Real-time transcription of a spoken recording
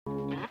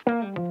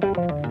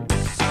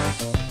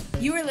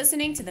You are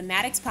listening to the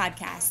Maddox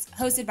Podcast,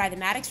 hosted by the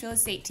Maddox Real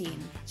Estate Team,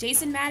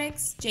 Jason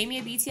Maddox, Jamie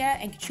Abitia,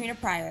 and Katrina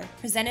Pryor,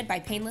 presented by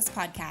Painless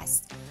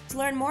Podcast. To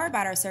learn more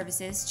about our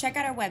services, check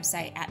out our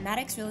website at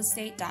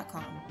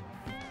maddoxrealestate.com.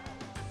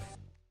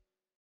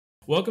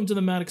 Welcome to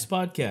the Maddox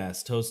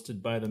Podcast,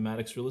 hosted by the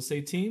Maddox Real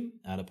Estate Team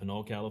out of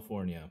Pinole,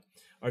 California.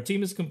 Our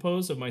team is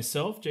composed of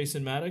myself,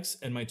 Jason Maddox,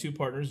 and my two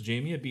partners,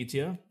 Jamie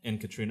Abitia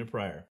and Katrina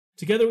Pryor.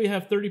 Together, we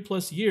have 30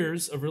 plus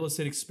years of real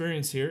estate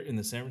experience here in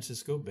the San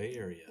Francisco Bay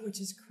Area. Which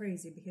is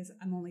crazy because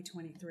I'm only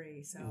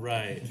 23, so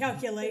right.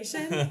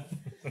 Calculation.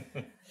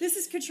 This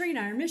is Katrina.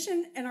 Our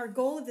mission and our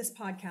goal of this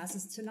podcast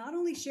is to not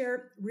only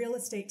share real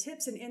estate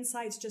tips and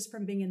insights just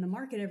from being in the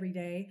market every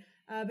day,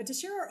 but to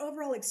share our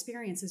overall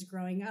experiences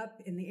growing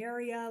up in the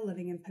area,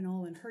 living in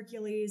Pinole and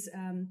Hercules,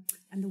 and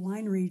the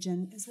wine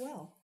region as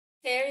well.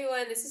 Hey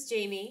everyone, this is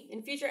Jamie.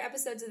 In future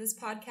episodes of this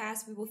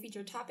podcast, we will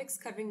feature topics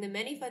covering the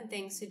many fun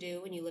things to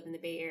do when you live in the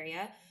Bay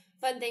Area,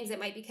 fun things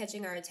that might be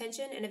catching our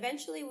attention, and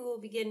eventually we will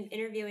begin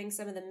interviewing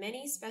some of the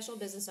many special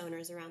business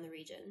owners around the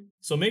region.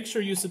 So make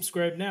sure you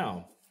subscribe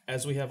now,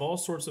 as we have all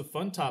sorts of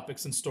fun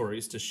topics and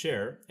stories to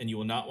share, and you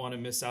will not want to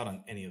miss out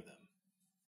on any of them.